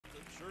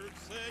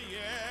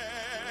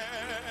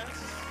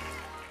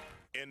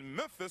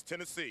Memphis,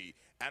 Tennessee,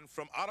 and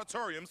from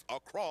auditoriums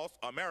across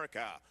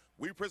America,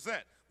 we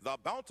present the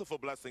Bountiful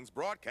Blessings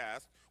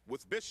broadcast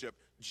with Bishop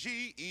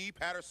G.E.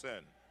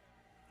 Patterson.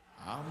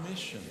 Our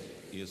mission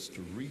is to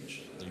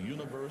reach the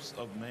universe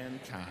of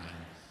mankind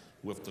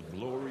with the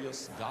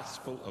glorious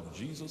gospel of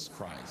Jesus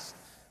Christ,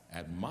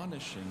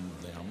 admonishing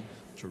them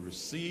to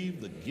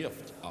receive the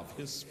gift of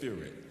his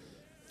Spirit,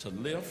 to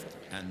lift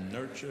and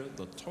nurture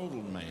the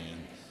total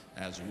man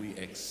as we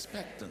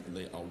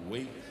expectantly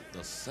await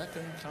the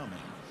second coming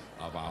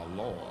of our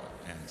Lord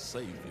and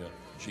Savior,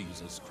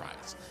 Jesus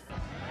Christ.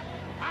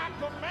 I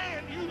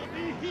command you to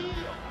be healed,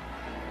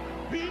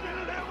 be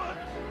delivered,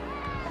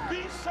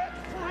 be set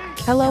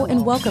free. Hello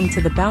and welcome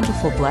to the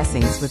Bountiful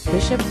Blessings with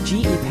Bishop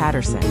G.E.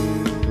 Patterson.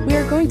 We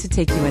are going to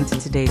take you into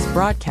today's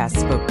broadcast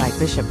spoke by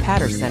Bishop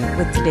Patterson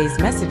with today's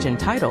message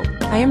entitled,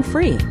 I Am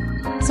Free.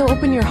 So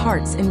open your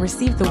hearts and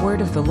receive the word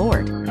of the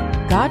Lord.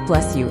 God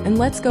bless you, and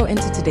let's go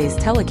into today's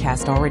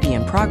telecast already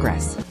in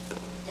progress.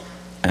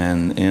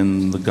 And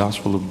in the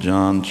Gospel of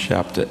John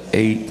chapter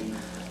 8,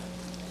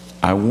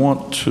 I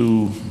want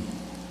to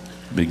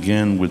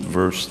begin with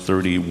verse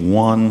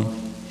 31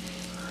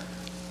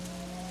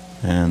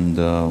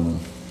 and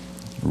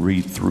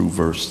read through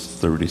verse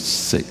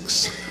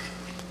 36.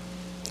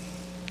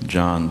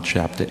 John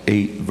chapter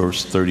 8,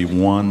 verse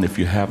 31. If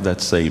you have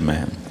that, say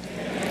amen.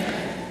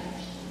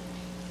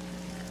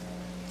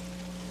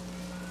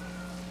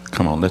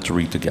 Come on, let's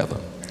read together.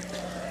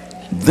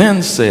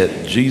 Then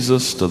said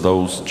Jesus to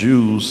those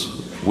Jews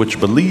which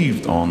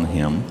believed on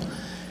him,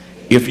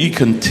 if ye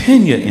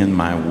continue in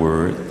my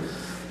word,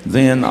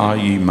 then are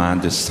ye my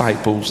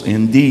disciples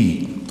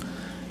indeed,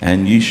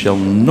 and ye shall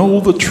know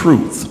the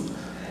truth,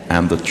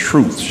 and the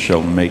truth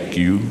shall make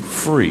you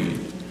free.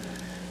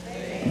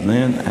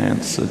 Then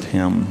answered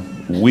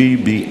him, we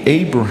be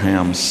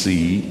Abraham's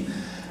seed,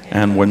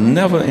 and were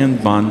never in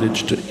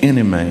bondage to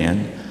any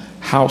man.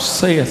 How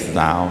sayest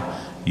thou,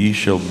 ye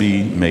shall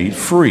be made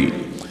free?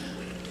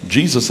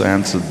 Jesus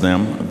answered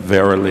them,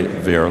 verily,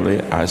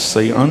 verily, I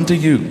say unto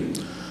you,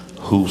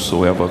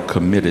 whosoever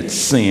committed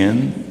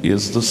sin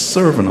is the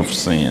servant of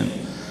sin,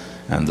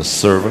 and the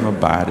servant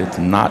abideth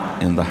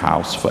not in the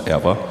house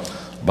forever,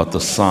 but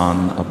the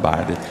Son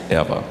abideth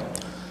ever.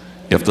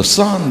 If the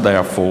Son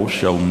therefore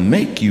shall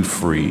make you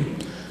free,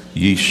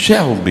 ye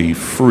shall be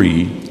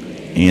free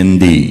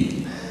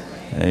indeed.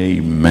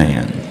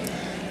 Amen.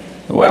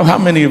 Well, how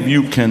many of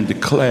you can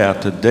declare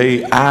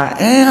today, I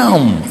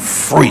am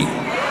free?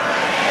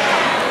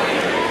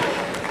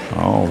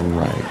 All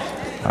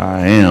right,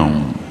 I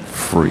am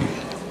free.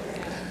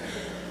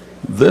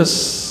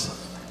 This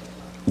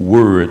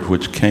word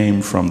which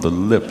came from the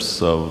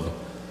lips of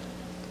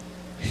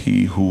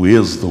he who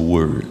is the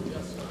Word,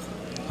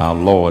 our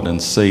Lord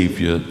and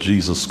Savior,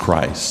 Jesus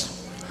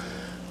Christ,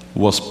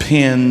 was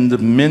penned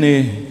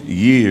many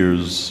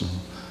years,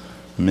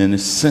 many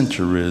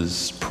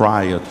centuries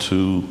prior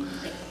to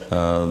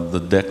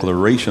the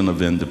Declaration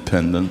of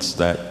Independence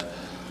that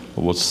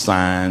was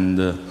signed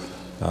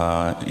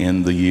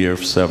in the year of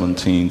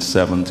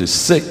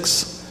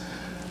 1776,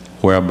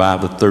 whereby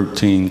the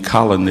 13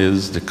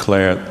 colonies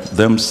declared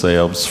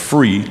themselves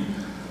free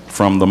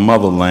from the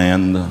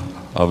motherland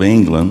of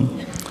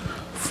England,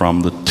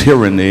 from the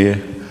tyranny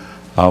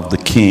of the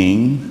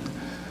king,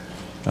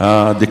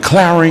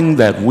 declaring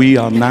that we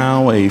are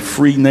now a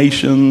free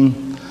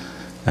nation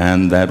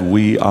and that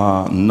we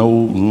are no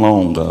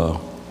longer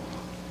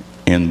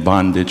in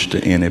bondage to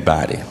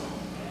anybody.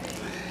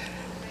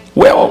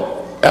 Well,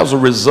 as a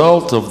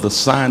result of the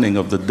signing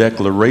of the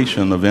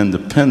Declaration of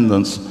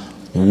Independence,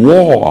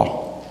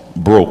 war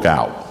broke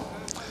out.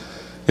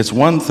 It's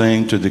one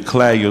thing to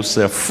declare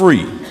yourself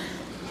free.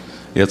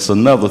 It's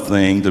another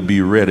thing to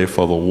be ready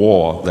for the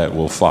war that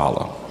will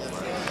follow.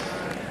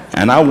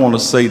 And I want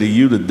to say to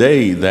you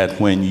today that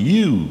when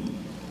you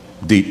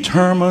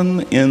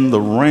determine in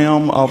the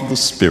realm of the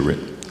Spirit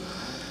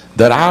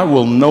that I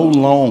will no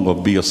longer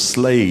be a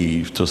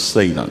slave to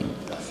Satan,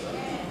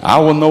 I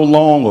will no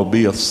longer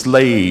be a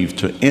slave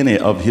to any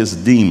of his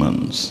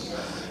demons,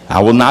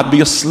 I will not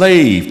be a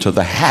slave to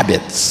the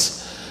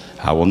habits,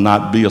 I will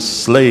not be a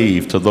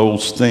slave to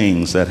those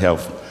things that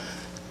have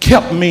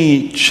kept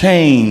me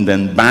chained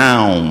and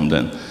bound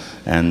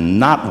and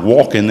not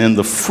walking in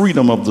the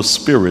freedom of the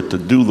Spirit to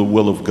do the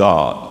will of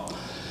God.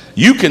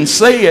 You can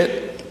say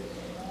it,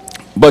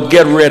 but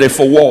get ready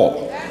for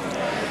war.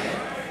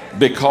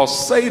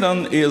 Because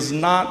Satan is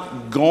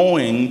not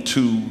going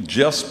to,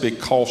 just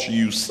because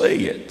you say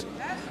it,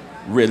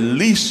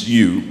 release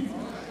you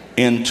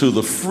into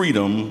the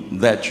freedom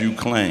that you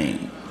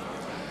claim.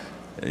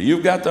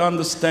 You've got to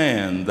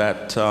understand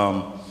that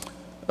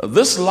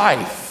this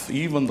life,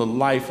 even the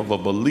life of a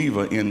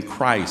believer in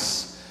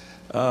Christ,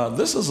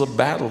 this is a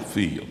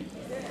battlefield.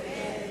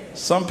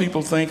 Some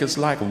people think it's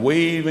like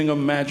waving a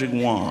magic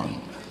wand.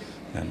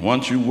 And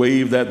once you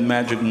wave that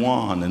magic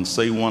wand and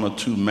say one or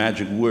two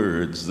magic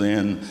words,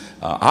 then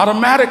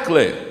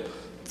automatically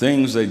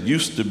things that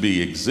used to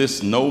be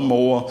exist no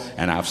more,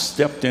 and I've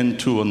stepped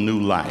into a new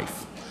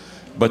life.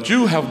 But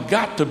you have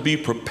got to be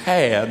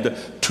prepared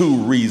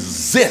to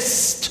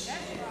resist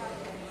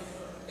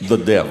the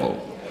devil.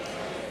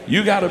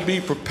 You got to be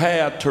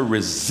prepared to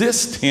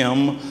resist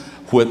him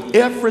with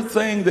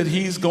everything that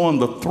he's going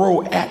to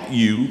throw at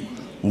you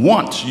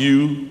once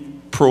you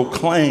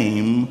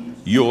proclaim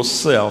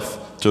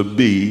yourself to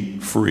be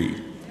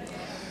free.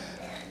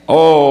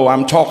 Oh,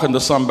 I'm talking to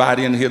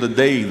somebody in here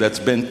today that's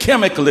been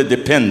chemically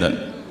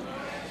dependent,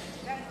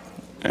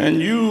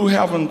 and you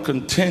haven't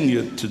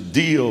continued to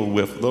deal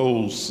with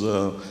those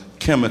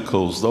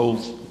chemicals,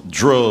 those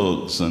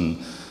drugs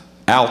and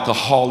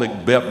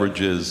alcoholic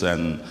beverages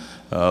and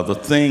the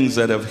things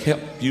that have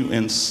kept you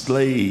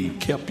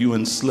enslaved.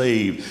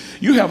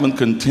 You haven't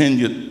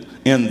continued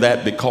in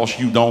that because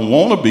you don't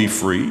want to be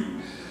free,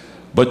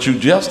 but you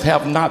just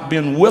have not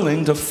been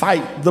willing to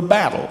fight the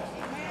battle.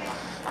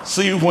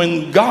 See,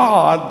 when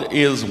God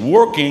is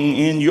working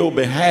in your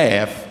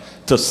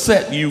behalf to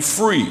set you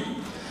free,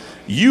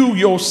 you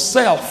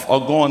yourself are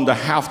going to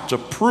have to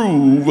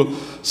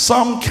prove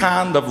some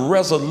kind of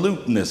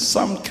resoluteness,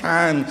 some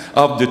kind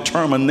of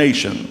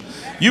determination.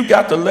 You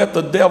got to let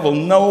the devil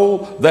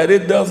know that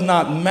it does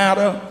not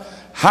matter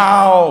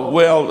how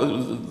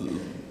well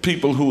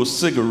people who are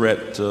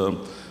cigarette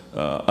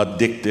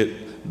addicted,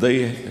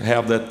 they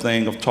have that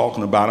thing of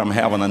talking about them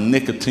having a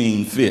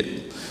nicotine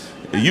fit.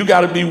 You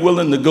got to be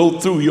willing to go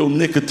through your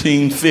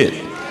nicotine fit.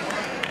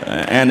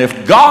 And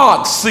if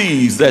God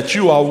sees that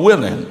you are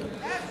willing,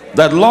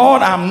 that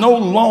Lord, I'm no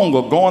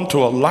longer going to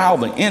allow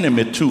the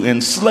enemy to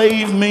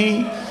enslave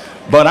me,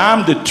 but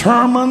I'm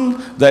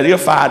determined that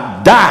if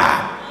I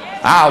die,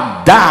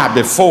 I'll die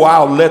before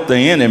I'll let the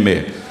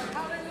enemy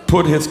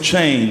put his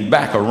chain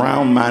back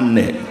around my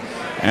neck.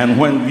 And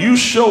when you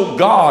show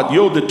God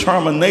your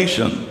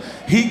determination,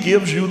 he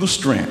gives you the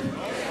strength.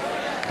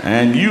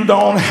 And you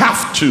don't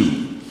have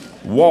to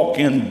walk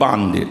in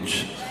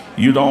bondage.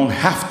 You don't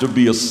have to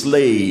be a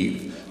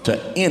slave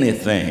to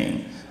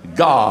anything.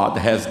 God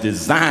has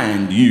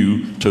designed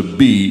you to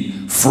be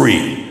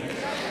free.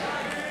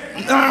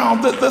 Now,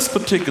 this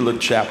particular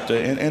chapter,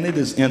 and it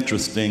is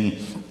interesting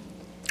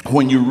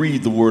when you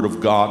read the Word of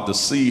God to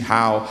see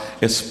how,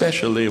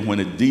 especially when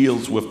it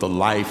deals with the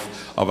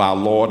life of our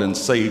Lord and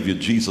Savior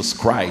Jesus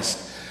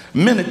Christ,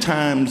 many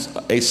times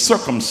a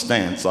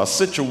circumstance or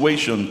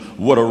situation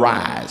would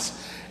arise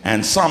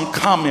and some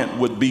comment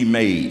would be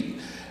made.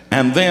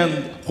 And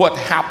then what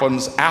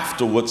happens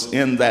afterwards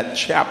in that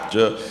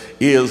chapter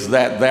is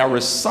that there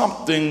is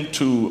something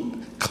to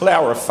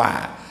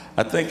clarify.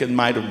 I think it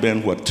might have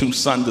been, 2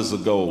 Sundays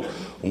ago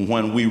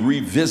when we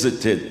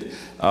revisited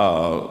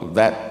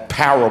that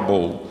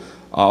parable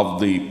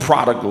of the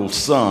prodigal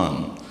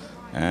son.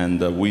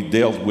 And we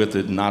dealt with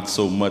it not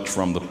so much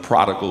from the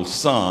prodigal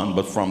son,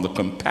 but from the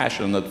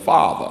compassionate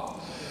father.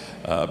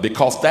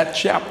 Because that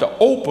chapter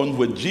opened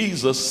with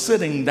Jesus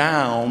sitting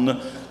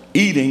down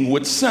eating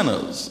with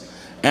sinners.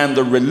 And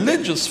the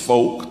religious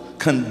folk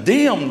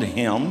condemned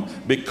him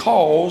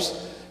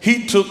because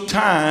he took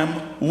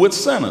time with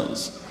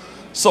sinners.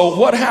 So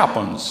what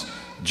happens?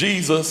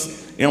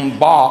 Jesus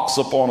embarks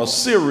upon a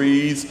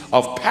series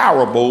of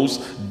parables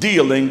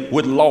dealing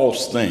with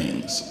lost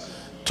things.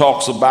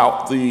 Talks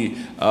about the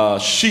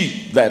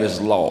sheep that is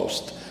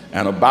lost,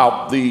 and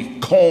about the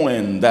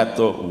coin that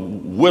the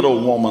widow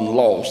woman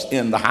lost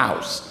in the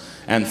house.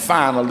 And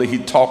finally, he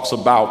talks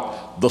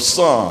about the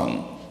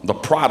son, the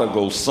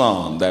prodigal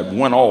son that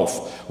went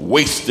off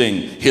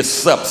wasting his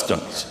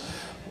substance.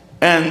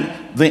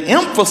 And the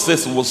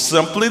emphasis was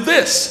simply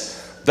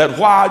this, that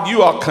while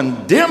you are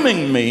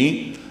condemning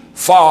me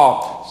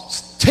for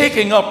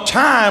taking up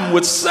time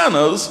with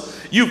sinners,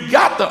 you've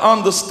got to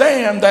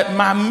understand that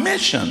my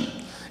mission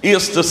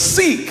is to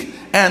seek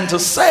and to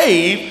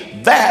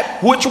save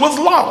that which was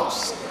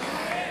lost.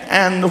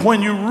 And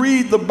when you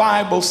read the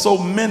Bible, so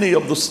many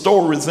of the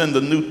stories in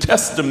the New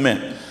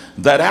Testament,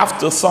 that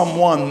after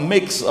someone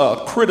makes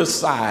a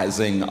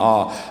criticizing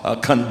or a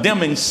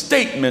condemning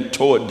statement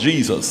toward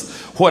Jesus,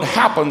 what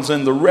happens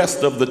in the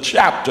rest of the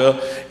chapter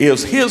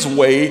is his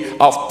way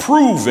of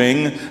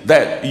proving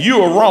that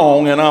you're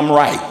wrong and I'm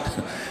right.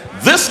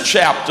 This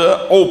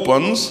chapter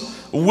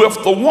opens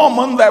with the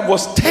woman that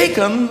was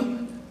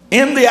taken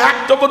in the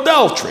act of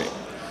adultery.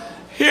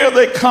 Here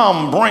they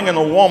come bringing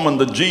a woman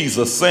to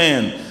Jesus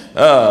saying,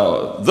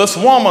 this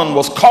woman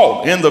was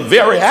caught in the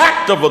very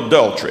act of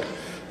adultery,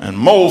 and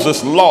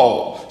Moses'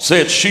 law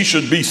said she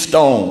should be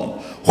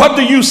stoned. What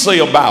do you say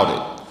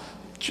about it?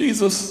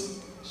 Jesus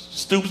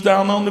stoops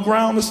down on the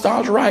ground and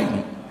starts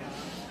writing,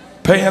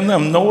 paying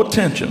them no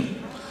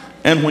attention.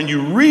 And when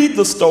you read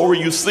the story,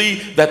 you see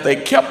that they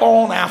kept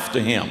on after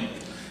him.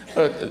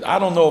 I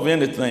don't know of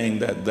anything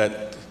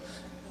that,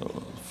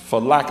 for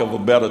lack of a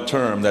better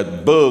term,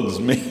 that bugs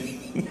me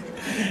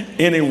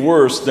any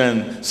worse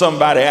than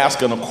somebody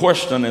asking a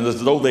question and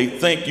as though they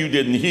think you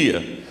didn't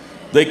hear.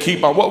 They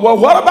keep on, well,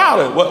 what about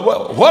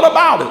it? What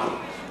about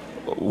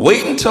it?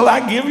 Wait until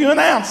I give you an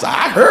answer.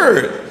 I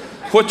heard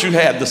what you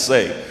had to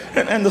say.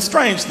 And the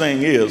strange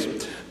thing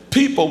is,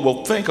 people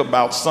will think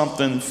about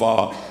something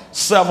for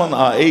 7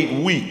 or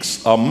 8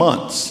 weeks or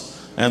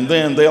months, and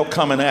then they'll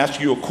come and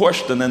ask you a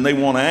question and they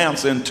want to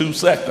answer in 2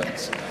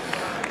 seconds.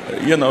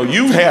 You know,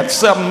 you've had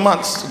 7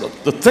 months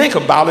to think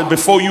about it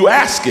before you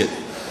ask it.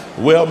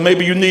 Well,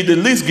 maybe you need to at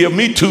least give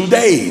me 2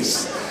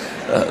 days.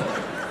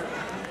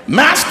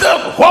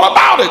 Master, what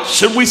about it?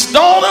 Should we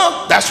stone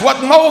her? That's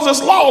what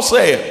Moses' law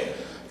said.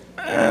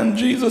 And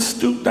Jesus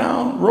stooped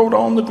down, wrote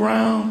on the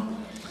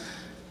ground.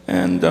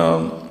 And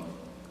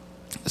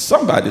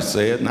somebody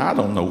said, now I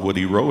don't know what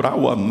he wrote, I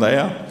wasn't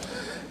there.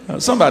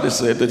 Somebody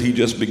said that he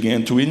just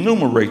began to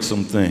enumerate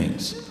some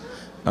things.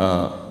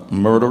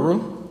 Murderer,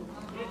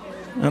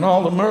 and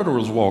all the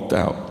murderers walked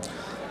out.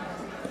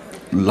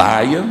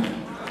 Liar,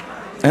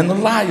 and the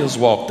liars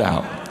walked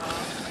out.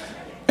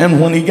 And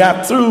when he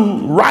got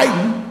through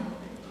writing,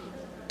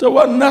 there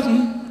wasn't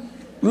nothing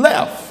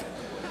left.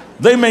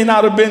 They may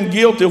not have been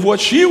guilty of what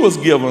she was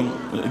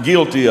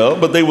guilty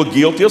of, but they were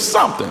guilty of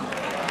something.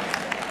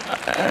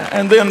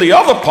 And then the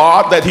other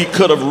part that he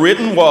could have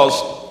written was,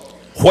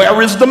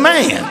 where is the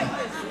man?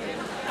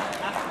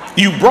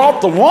 You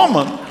brought the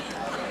woman,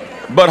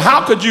 but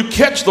how could you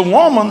catch the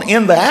woman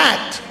in the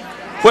act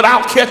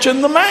without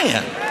catching the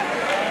man?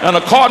 And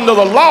according to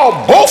the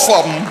law, both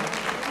of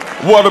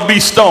them were to be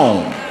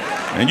stoned.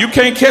 And you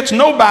can't catch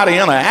nobody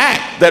in an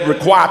act that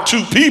requires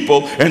 2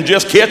 people and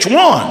just catch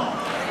one.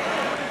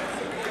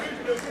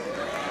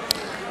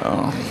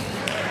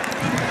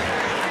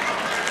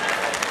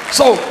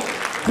 So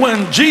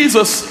when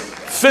Jesus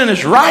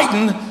finished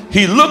writing,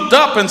 he looked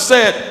up and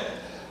said,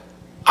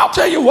 I'll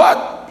tell you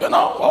what, you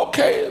know,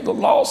 okay, the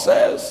law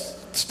says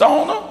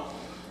stone her.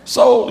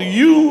 So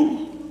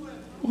you,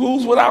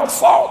 who's without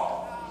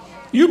fault,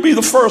 you be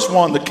the first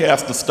one to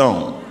cast a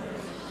stone.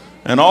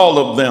 And all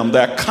of them,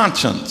 their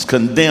conscience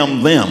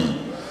condemned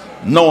them,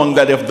 knowing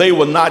that if they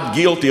were not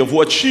guilty of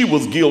what she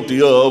was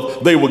guilty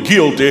of, they were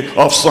guilty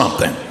of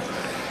something.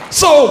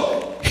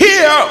 So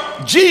here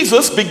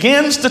Jesus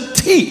begins to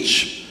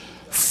teach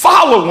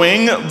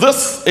following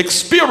this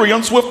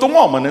experience with the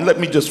woman. And let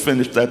me just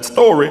finish that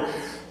story,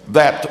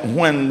 that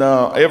when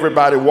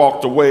everybody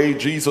walked away,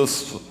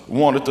 Jesus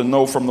wanted to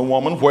know from the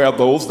woman, where are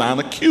those thine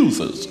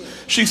accusers?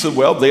 She said,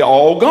 well, they're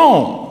all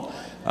gone.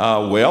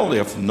 Well,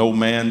 if no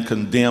man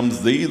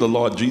condemns thee, the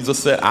Lord Jesus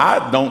said,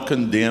 I don't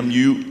condemn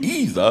you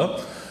either,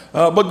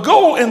 but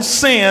go and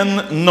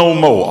sin no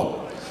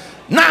more.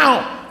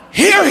 Now,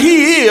 here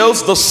he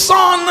is, the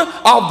Son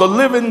of the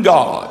living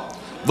God,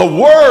 the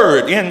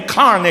Word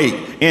incarnate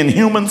in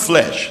human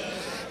flesh.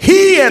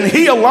 He and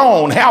he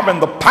alone having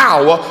the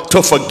power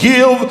to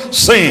forgive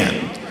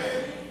sin.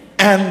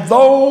 And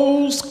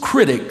those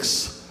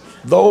critics,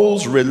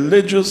 those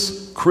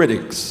religious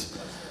critics,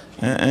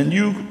 and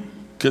you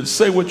can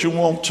say what you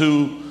want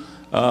to,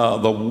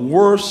 the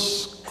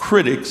worst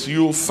critics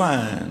you'll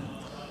find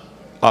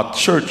are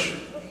church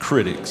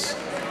critics,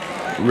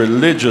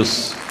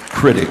 religious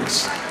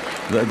critics.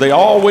 They're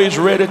always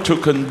ready to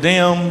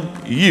condemn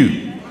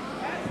you.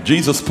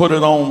 Jesus put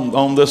it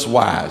on this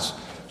wise: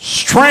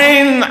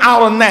 strain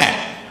out a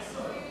gnat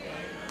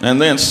and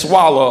then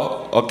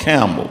swallow a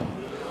camel.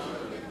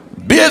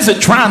 Busy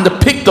trying to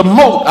pick the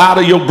mote out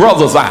of your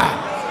brother's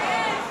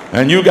eye,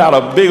 and you got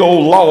a big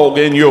old log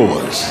in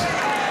yours.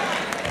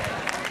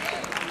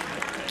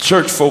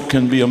 Church folk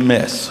can be a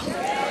mess,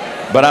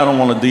 but I don't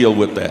want to deal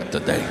with that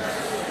today.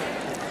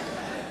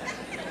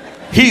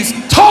 He's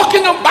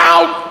talking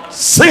about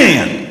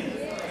sin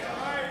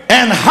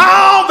and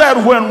how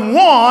that when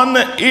one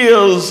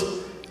is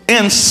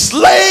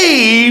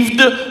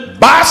enslaved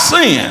by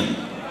sin,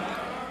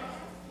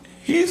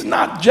 he's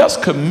not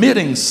just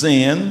committing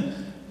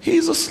sin,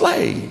 he's a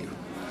slave.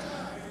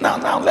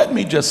 Now let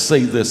me just say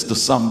this to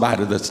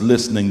somebody that's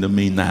listening to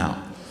me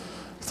now.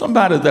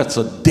 Somebody that's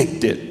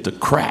addicted to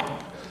crack,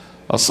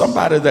 or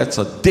somebody that's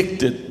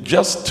addicted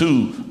just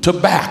to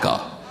tobacco,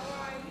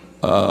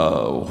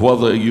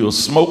 whether you're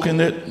smoking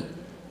it,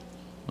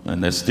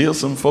 and there's still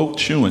some folk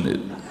chewing it,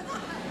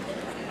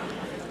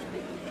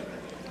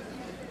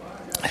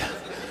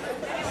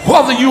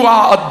 whether you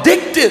are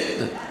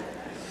addicted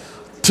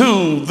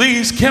to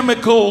these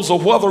chemicals or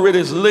whether it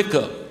is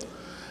liquor,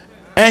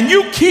 and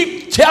you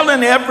keep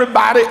telling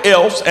everybody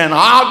else and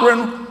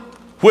arguing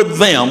with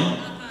them,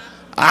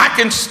 I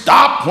can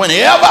stop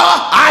whenever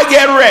I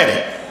get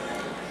ready.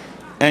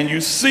 And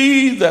you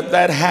see that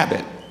that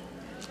habit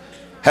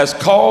has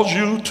caused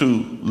you to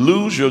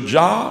lose your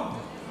job.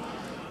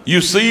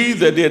 You see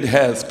that it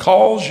has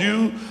caused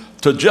you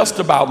to just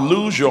about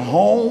lose your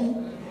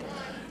home.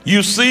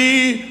 You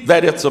see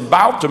that it's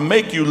about to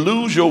make you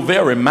lose your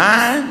very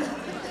mind.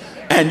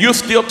 And you're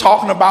still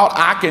talking about,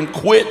 I can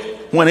quit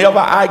whenever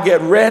I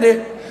get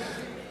ready.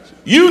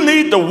 You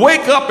need to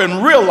wake up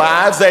and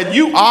realize that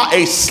you are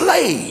a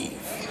slave.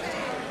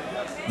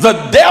 The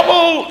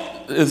devil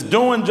is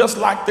doing just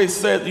like they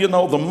said, you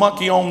know, the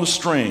monkey on the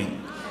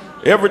string.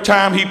 Every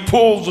time he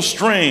pulls the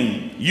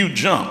string, you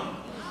jump.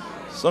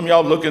 Some of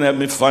y'all looking at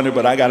me funny,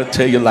 but I got to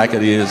tell you like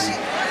it is.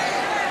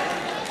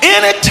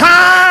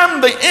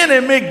 Anytime the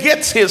enemy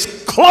gets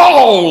his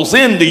claws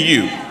into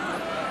you,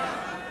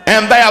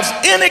 and there's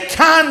any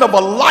kind of a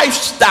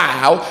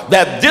lifestyle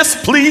that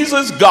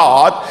displeases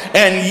God,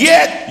 and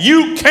yet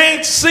you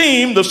can't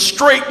seem to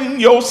straighten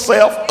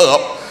yourself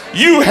up,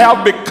 you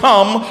have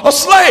become a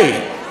slave.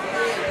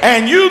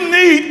 And you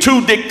need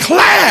to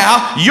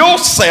declare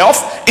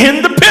yourself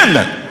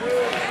independent.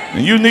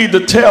 And you need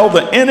to tell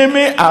the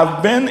enemy,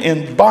 I've been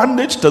in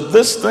bondage to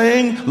this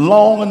thing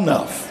long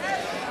enough.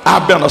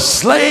 I've been a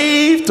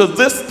slave to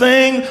this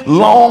thing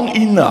long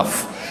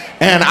enough.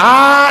 And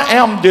I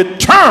am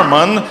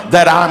determined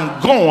that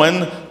I'm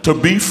going to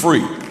be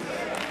free.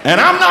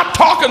 And I'm not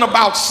talking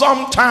about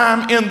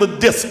sometime in the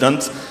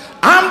distance.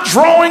 I'm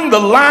drawing the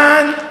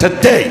line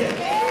today.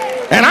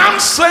 And I'm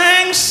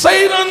saying,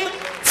 Satan,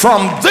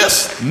 from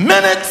this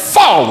minute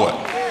forward,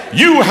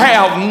 you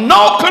have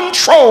no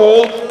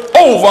control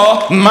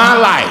over my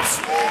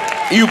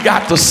life. You've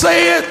got to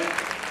say it,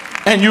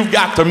 and you've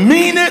got to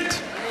mean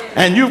it,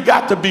 and you've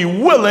got to be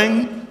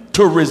willing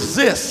to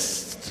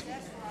resist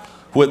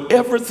with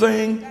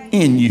everything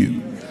in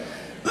you.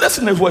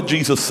 Listen to what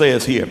Jesus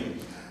says here.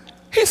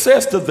 He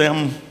says to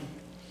them,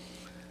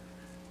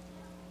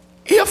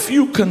 if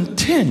you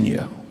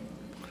continue,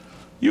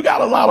 you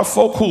got a lot of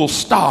folk who will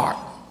start,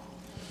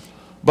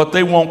 but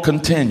they won't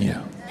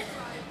continue.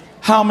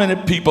 How many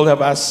people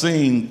have I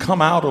seen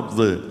come out of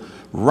the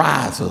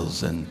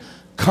risers and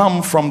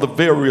come from the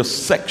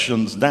various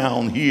sections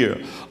down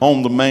here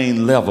on the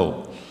main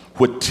level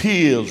with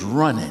tears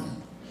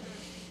running,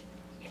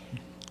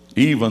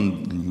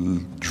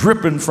 even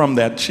dripping from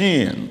their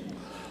chin,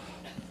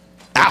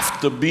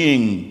 after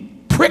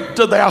being pricked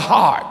to their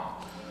heart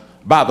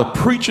by the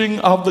preaching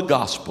of the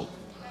gospel,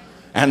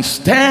 and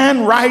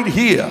stand right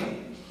here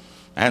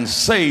and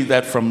say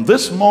that from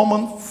this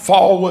moment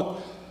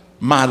forward,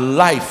 my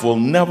life will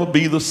never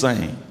be the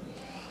same.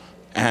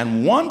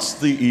 And once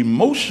the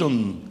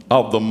emotion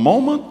of the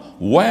moment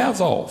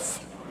wears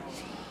off,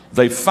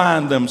 they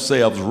find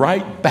themselves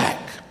right back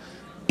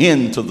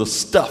into the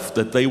stuff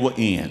that they were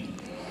in.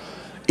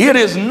 It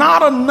is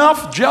not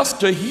enough just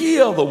to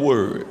hear the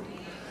word.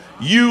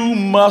 You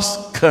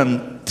must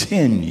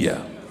continue.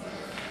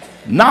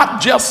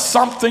 Not just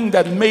something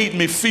that made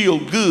me feel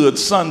good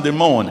Sunday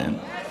morning,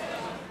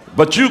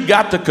 but you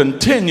got to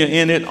continue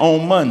in it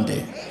on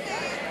Monday.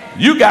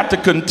 You got to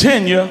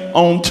continue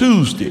on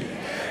Tuesday.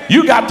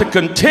 You got to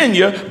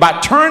continue by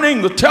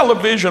turning the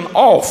television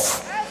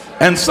off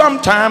and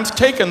sometimes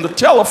taking the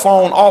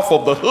telephone off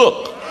of the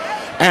hook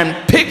and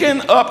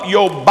picking up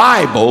your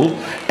Bible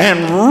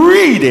and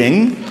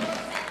reading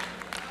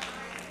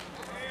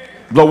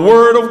the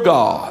Word of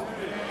God.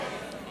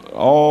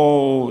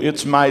 Oh,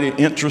 it's mighty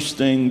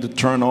interesting to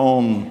turn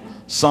on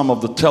some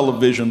of the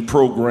television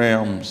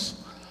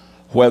programs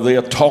where they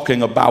are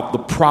talking about the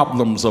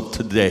problems of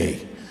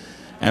today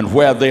and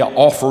where they are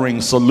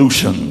offering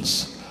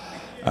solutions.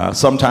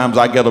 Sometimes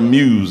I get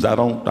amused. I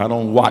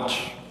don't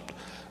watch.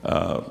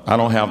 I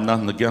don't have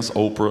nothing against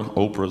Oprah.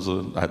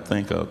 Oprah's, I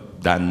think, a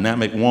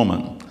dynamic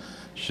woman.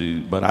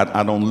 But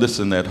I don't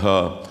listen at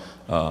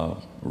her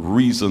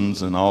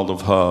reasons and all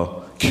of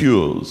her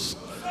cures.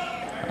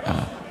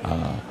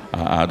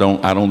 I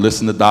don't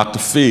listen to Dr.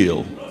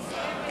 Phil.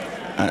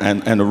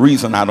 And the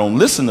reason I don't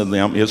listen to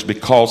them is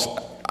because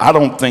I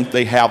don't think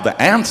they have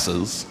the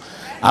answers.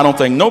 I don't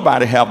think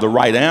nobody have the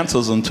right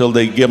answers until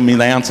they give me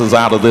the answers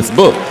out of this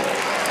book.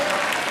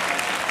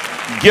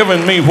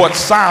 Giving me what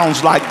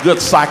sounds like good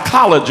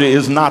psychology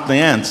is not the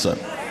answer.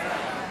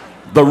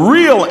 The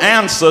real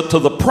answer to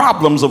the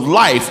problems of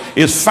life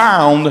is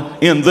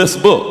found in this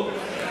book.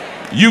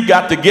 You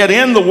got to get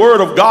in the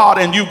Word of God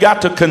and you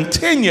got to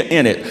continue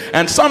in it.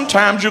 And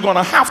sometimes you're going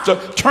to have to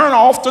turn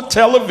off the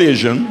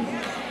television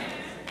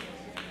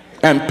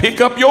and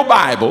pick up your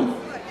Bible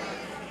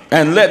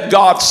and let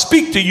God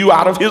speak to you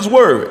out of His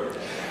Word.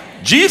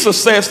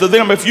 Jesus says to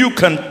them, if you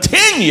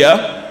continue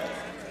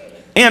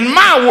in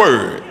my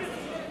Word,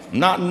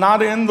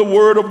 not in the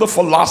word of the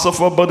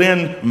philosopher, but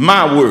in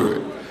my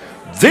word,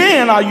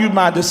 then are you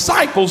my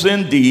disciples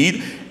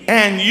indeed,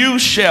 and you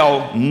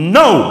shall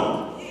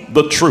know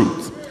the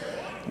truth.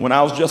 When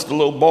I was just a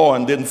little boy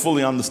and didn't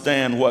fully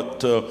understand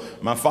what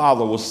my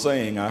father was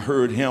saying, I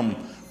heard him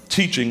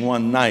teaching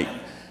one night,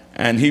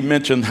 and he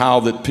mentioned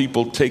how that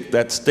people take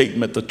that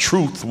statement, the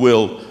truth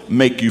will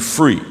make you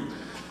free.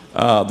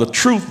 The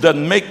truth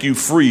doesn't make you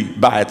free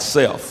by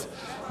itself.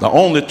 The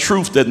only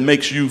truth that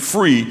makes you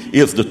free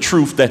is the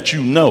truth that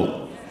you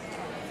know.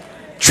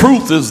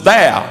 Truth is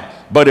there,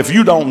 but if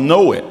you don't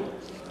know it,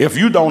 if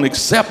you don't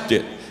accept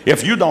it,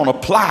 if you don't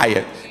apply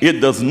it, it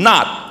does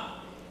not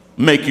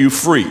make you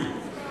free.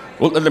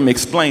 Well, let me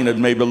explain it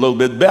maybe a little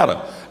bit better.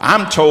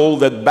 I'm told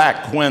that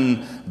back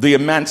when the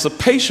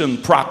Emancipation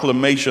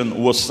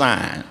Proclamation was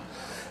signed,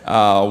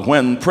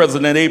 when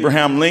President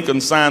Abraham Lincoln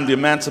signed the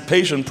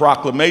Emancipation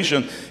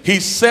Proclamation, he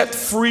set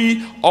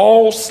free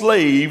all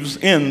slaves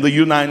in the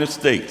United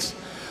States.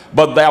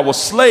 But there were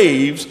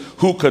slaves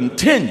who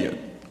continued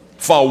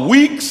for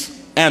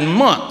weeks and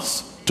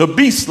months to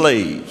be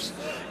slaves,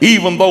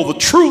 even though the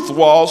truth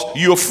was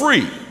you're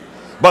free.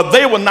 But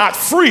they were not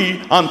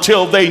free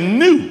until they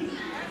knew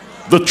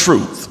the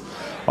truth.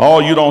 Oh,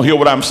 you don't hear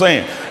what I'm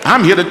saying.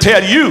 I'm here to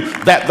tell you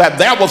that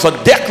there was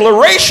a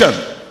declaration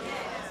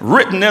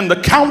written in the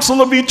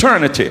council of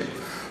eternity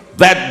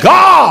that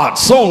God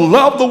so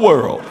loved the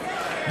world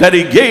that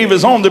he gave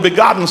his only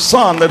begotten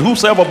Son, that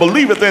whosoever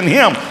believeth in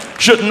him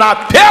should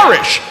not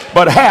perish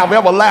but have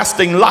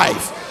everlasting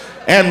life.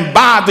 And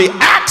by the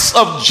acts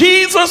of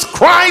Jesus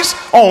Christ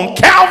on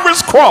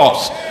Calvary's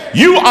cross,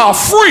 you are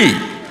free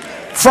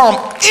from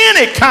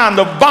any kind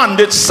of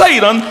bondage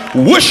Satan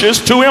wishes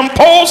to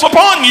impose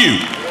upon you.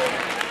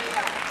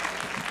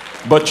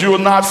 But you are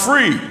not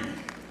free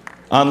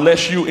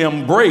unless you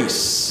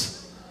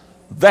embrace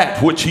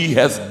that which he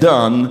has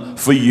done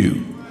for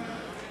you.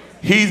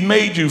 He's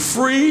made you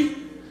free.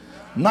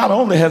 Not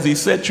only has he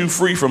set you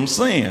free from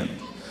sin,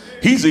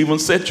 he's even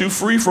set you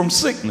free from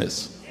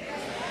sickness.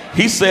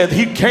 He said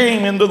he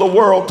came into the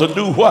world to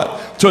do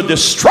what? To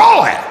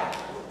destroy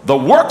the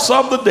works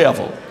of the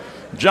devil.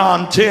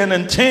 John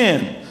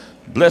 10:10.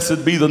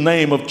 Blessed be the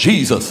name of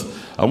Jesus.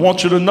 I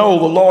want you to know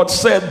the Lord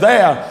said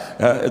there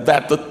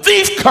that the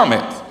thief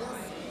cometh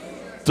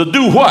to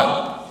do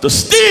what? To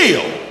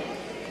steal,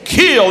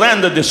 kill,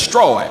 and to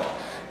destroy.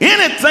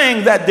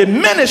 Anything that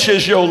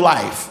diminishes your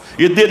life,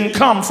 it didn't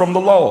come from the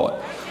Lord.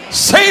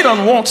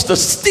 Satan wants to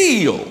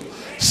steal.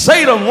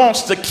 Satan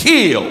wants to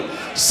kill.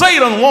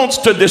 Satan wants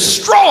to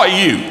destroy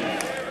you.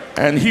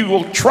 And he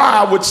will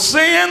try with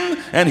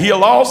sin, and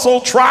he'll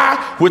also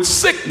try with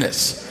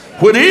sickness,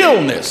 with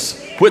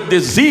illness, with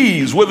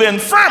disease, with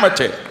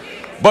infirmity.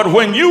 But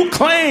when you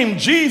claim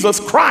Jesus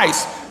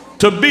Christ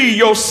to be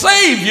your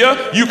Savior,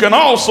 you can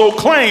also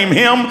claim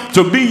him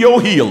to be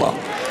your healer.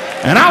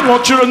 And I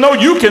want you to know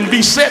you can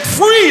be set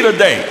free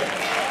today,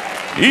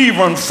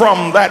 even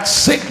from that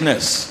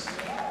sickness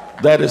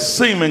that is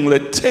seemingly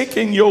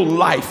taking your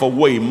life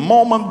away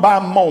moment by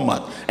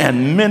moment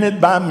and minute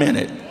by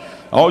minute.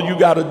 All you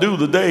got to do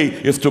today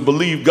is to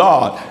believe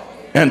God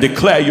and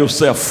declare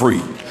yourself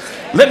free.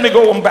 Let me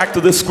go on back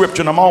to this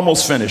scripture, and I'm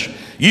almost finished.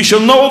 Ye shall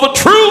know the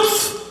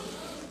truth,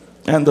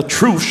 and the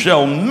truth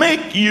shall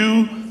make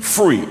you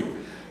free.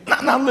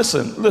 Now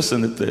listen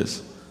to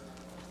this.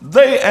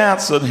 They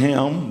answered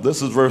him,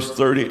 this is verse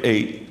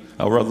 38,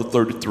 or rather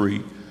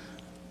 33,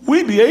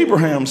 we be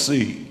Abraham's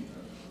seed,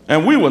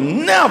 and we were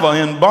never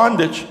in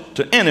bondage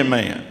to any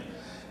man.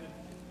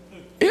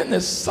 Isn't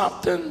it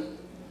something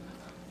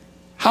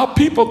how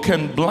people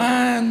can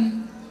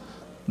blind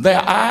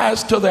their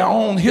eyes to their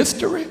own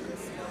history?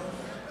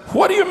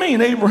 What do you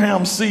mean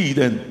Abraham's seed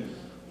and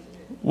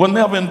were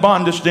never in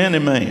bondage to any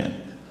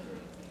man?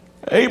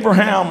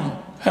 Abraham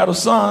had a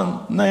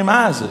son named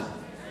Isaac.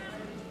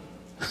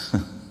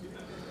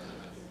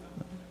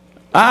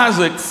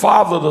 Isaac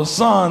fathered a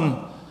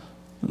son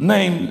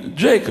named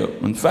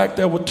Jacob. In fact,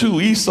 there were two,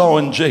 Esau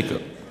and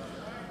Jacob.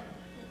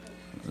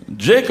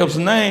 Jacob's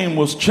name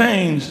was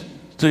changed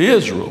to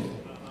Israel.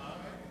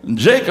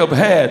 Jacob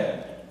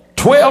had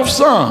 12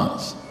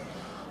 sons.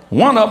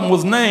 One of them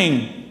was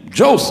named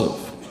Joseph.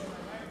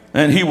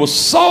 And he was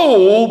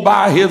sold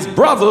by his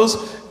brothers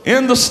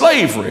into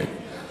slavery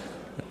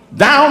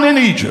down in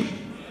Egypt.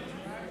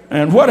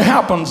 And what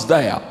happens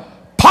there?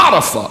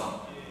 Potiphar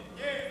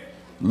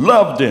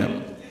loved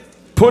him,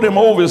 put him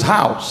over his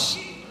house.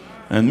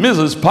 And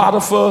Mrs.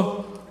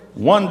 Potiphar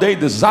one day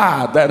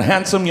desired that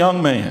handsome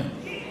young man.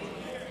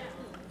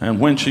 And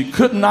when she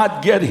could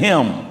not get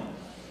him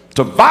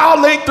to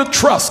violate the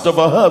trust of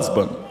her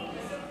husband,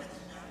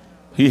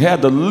 he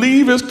had to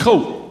leave his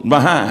coat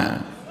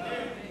behind.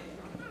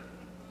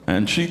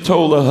 And she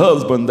told her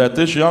husband that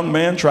this young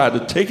man tried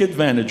to take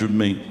advantage of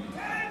me.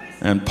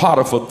 And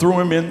Potiphar threw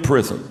him in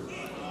prison.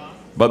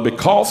 But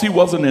because he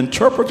was an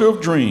interpreter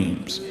of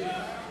dreams,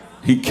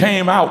 he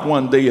came out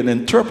one day and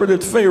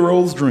interpreted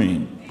Pharaoh's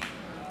dream.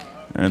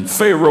 And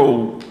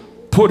Pharaoh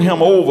put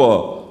him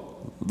over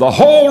the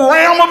whole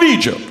realm of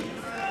Egypt.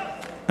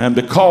 And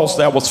because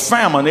there was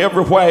famine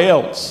everywhere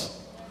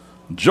else,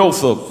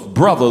 Joseph's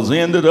brothers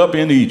ended up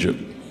in Egypt.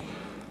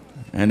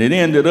 And it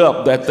ended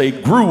up that they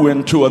grew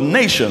into a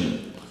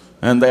nation,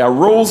 and there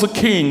arose a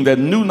king that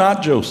knew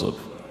not Joseph.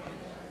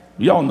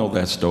 Y'all know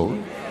that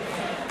story.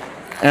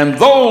 And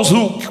those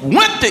who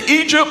went to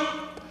Egypt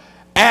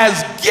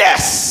as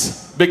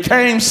guests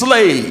became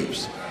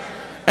slaves.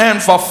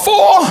 And for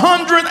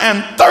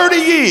 430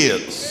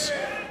 years,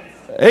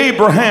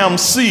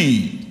 Abraham's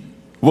seed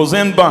was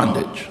in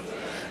bondage.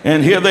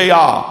 And here they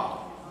are.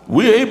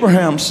 We're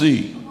Abraham's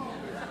seed.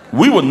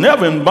 We were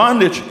never in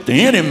bondage to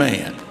any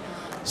man.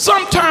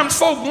 Sometimes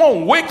folk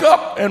won't wake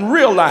up and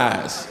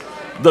realize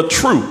the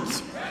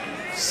truth.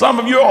 Some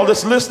of you all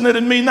that's listening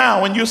to me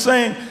now, and you're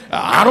saying,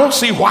 I don't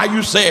see why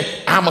you say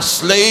I'm a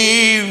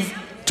slave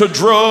to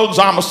drugs,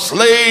 I'm a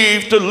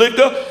slave to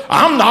liquor.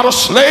 I'm not a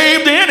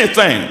slave to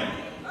anything.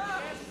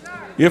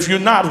 If you're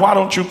not, why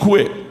don't you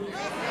quit?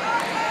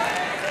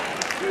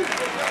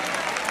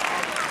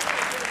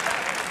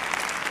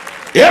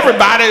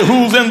 Everybody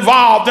who's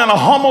involved in a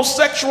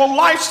homosexual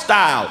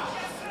lifestyle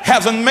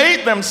hasn't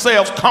made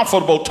themselves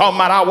comfortable talking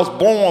about I was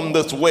born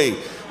this way.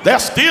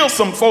 There's still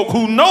some folk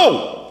who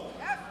know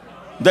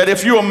that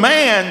if you're a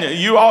man,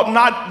 you ought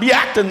not be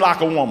acting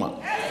like a woman.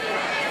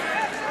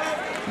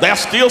 There's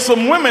still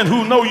some women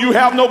who know you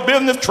have no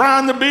business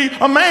trying to be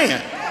a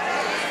man.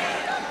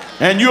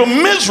 And you're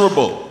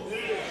miserable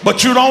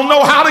but you don't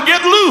know how to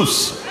get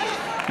loose.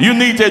 You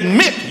need to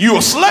admit you're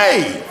a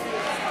slave.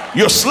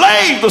 You're a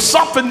slave to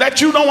something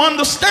that you don't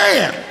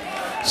understand.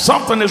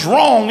 Something is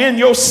wrong in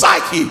your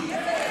psyche.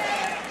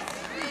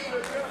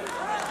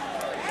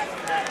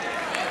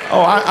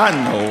 Oh, I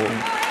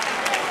know.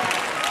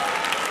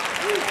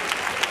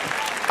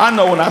 I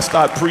know when I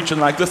start preaching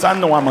like this, I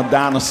know I'm a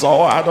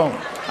dinosaur. I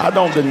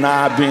don't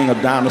deny being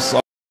a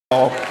dinosaur,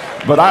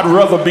 but I'd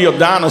rather be a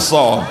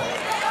dinosaur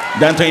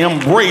than to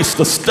embrace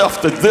the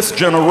stuff that this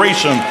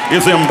generation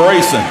is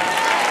embracing.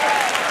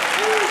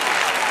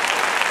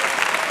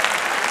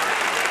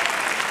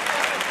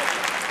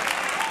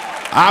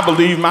 I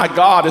believe my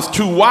God is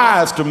too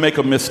wise to make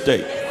a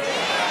mistake.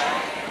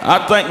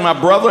 I think, my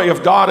brother,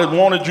 if God had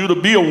wanted you to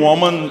be a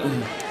woman,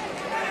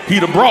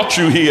 he'd have brought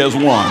you here as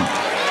one.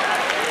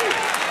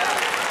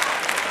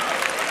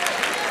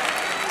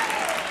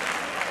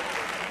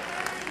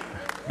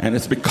 And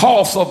it's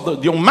because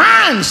of your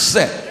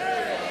mindset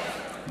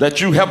that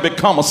you have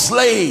become a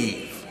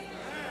slave,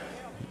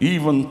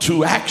 even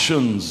to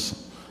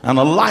actions and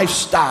a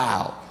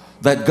lifestyle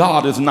that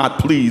God is not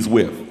pleased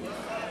with.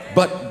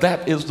 But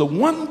that is the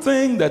one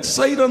thing that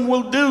Satan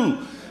will do.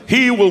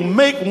 He will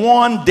make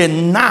one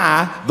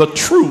deny the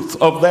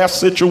truth of their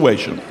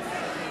situation.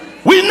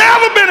 We've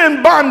never been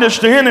in bondage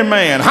to any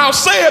man. How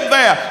saith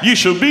there, ye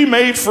shall be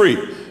made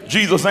free.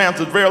 Jesus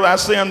answered, verily I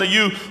say unto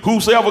you,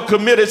 whosoever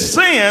committeth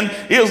sin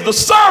is the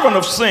servant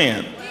of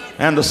sin.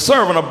 And the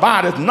servant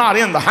abideth not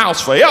in the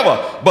house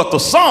forever, but the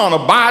son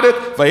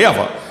abideth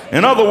forever.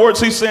 In other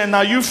words, he's saying,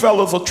 now you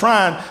fellas are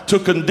trying to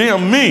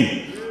condemn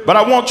me, but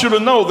I want you to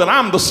know that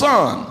I'm the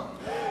son.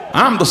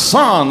 I'm the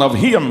son of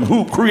him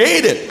who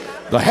created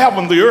the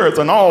heaven, the earth,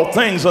 and all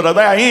things that are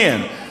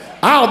therein.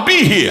 I'll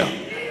be here.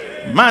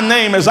 My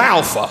name is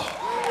Alpha.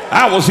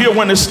 I was here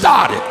when it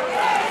started.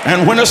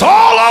 And when it's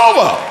all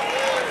over,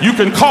 you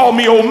can call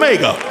me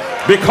Omega,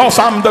 because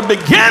I'm the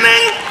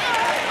beginning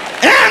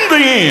and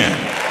the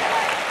end.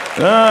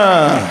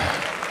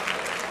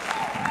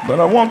 But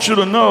I want you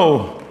to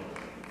know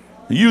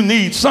you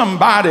need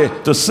somebody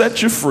to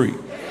set you free.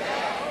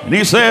 And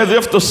he says,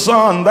 if the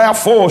Son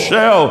therefore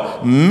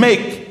shall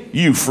make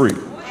you free,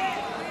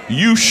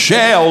 you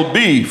shall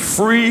be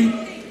free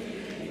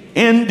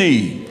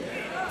indeed.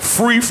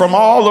 Free from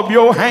all of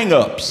your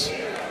hang-ups,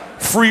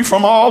 free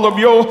from all of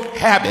your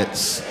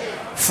habits,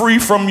 free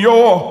from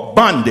your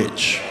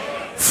bondage,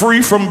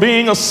 free from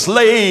being a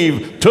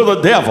slave to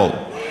the devil.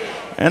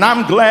 And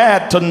I'm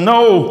glad to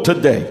know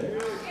today,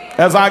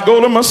 as I go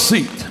to my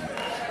seat,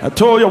 I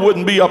told you I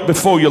wouldn't be up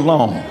before you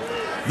long,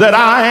 that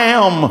I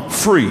am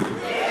free.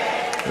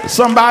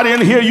 Somebody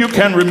in here, you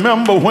can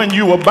remember when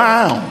you were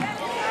bound.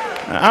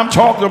 I'm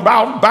talking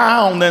about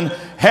bound and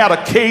had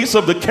a case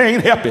of the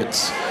can't help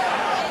it.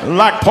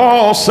 Like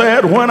Paul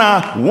said, when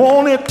I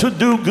wanted to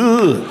do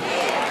good,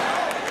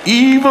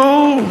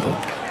 evil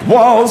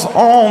was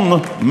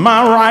on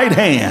my right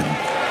hand.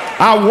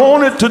 I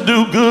wanted to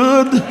do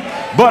good,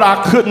 but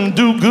I couldn't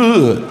do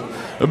good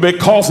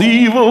because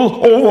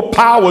evil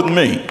overpowered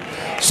me.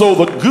 So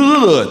the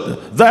good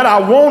that I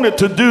wanted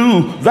to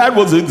do, that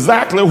was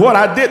exactly what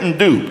I didn't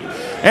do.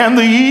 And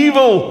the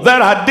evil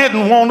that I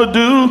didn't want to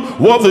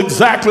do was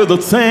exactly the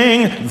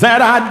thing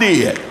that I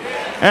did.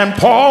 And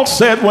Paul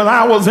said, when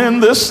I was in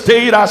this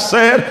state, I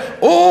said,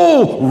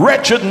 oh,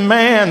 wretched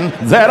man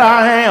that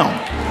I am,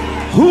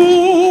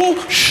 who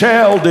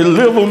shall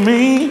deliver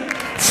me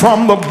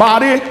from the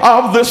body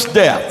of this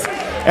death?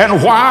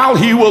 And while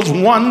he was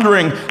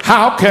wondering,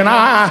 how can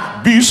I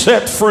be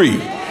set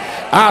free?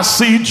 I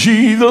see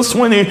Jesus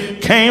when he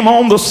came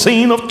on the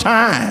scene of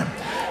time.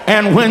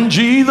 And when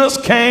Jesus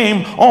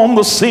came on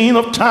the scene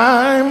of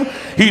time,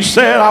 he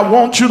said, I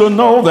want you to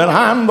know that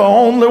I'm the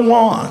only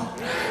one.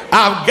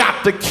 I've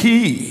got the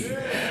key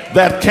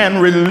that can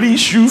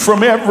release you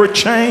from every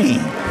chain.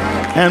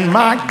 And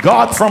my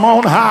God from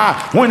on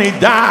high, when he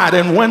died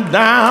and went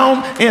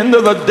down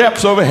into the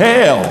depths of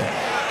hell,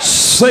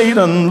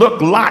 Satan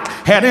looked like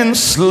had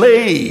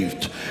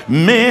enslaved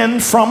men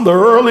from the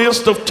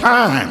earliest of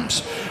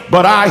times.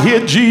 But I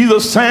hear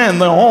Jesus saying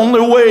the only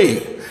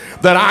way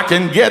that I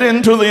can get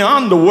into the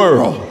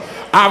underworld,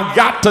 I've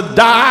got to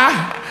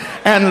die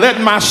and let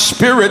my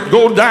spirit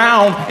go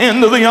down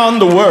into the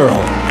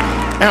underworld.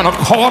 And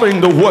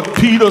according to what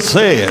Peter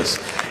says,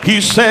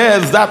 he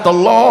says that the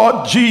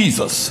Lord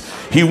Jesus,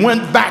 he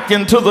went back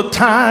into the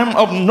time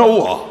of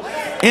Noah,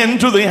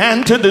 into the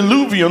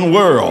antediluvian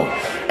world,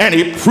 and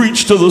he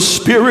preached to the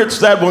spirits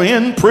that were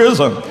in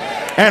prison.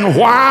 And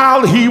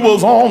while he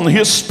was on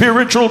his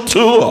spiritual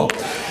tour,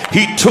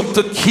 he took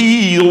the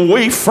key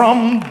away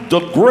from the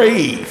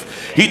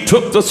grave. He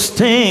took the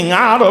sting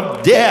out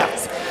of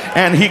death.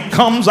 And he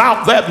comes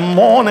out that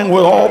morning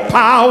with all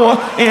power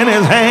in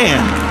his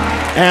hand.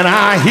 And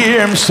I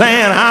hear him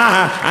saying,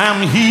 I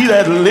am he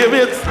that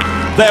liveth,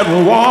 that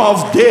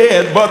was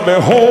dead, but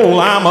behold,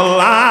 I'm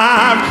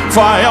alive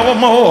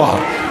forevermore.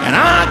 And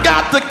I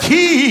got the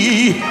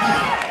key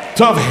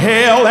of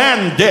hell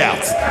and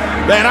death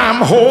that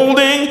I'm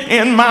holding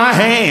in my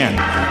hand.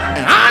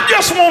 And I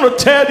just want to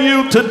tell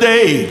you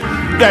today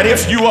that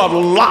if you are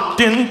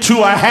locked into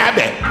a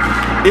habit,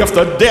 if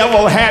the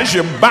devil has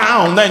you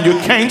bound and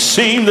you can't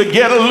seem to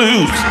get it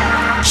loose,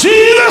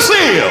 Jesus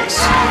is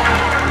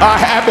a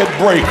habit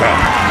breaker.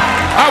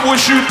 I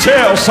wish you'd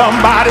tell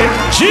somebody,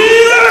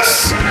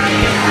 Jesus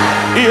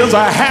is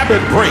a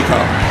habit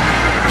breaker.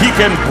 He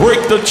can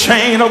break the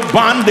chain of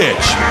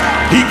bondage.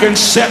 He can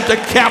set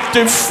the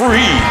captive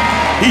free.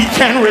 He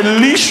can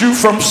release you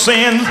from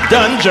sin's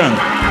dungeon.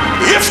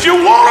 If you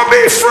want to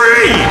be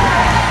free.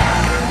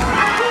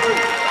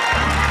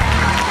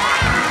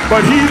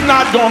 But he's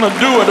not going to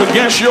do it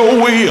against your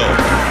will.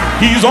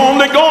 He's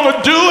only going to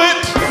do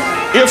it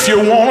if you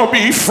want to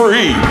be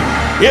free.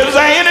 Is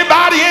there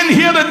anybody in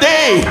here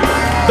today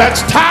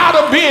that's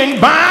tired of being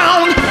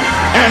bound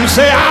and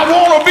say, I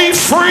want to be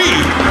free?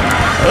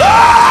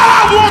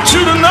 I want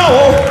you to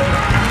know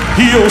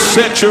he'll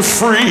set you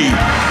free.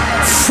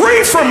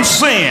 Free from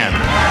sin,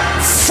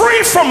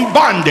 free from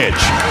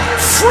bondage,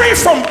 free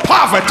from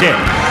poverty,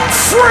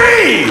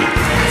 free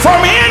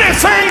from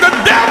anything the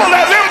devil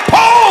has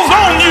imposed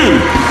on you.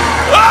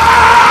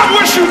 I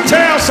wish you'd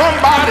tell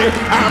somebody,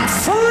 I'm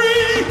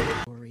free.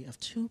 Story of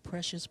two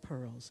precious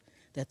pearls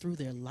that through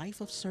their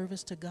life of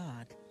service to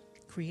God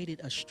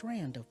created a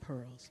strand of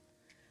pearls.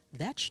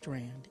 That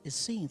strand is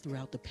seen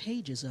throughout the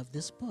pages of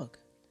this book.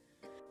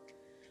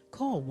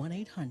 Call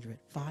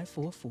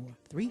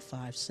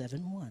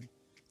 1-800-544-3571.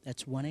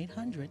 That's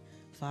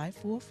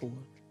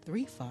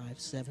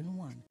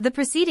 1-800-544-3571. The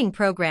preceding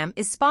program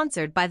is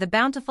sponsored by the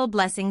Bountiful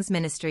Blessings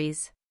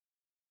Ministries.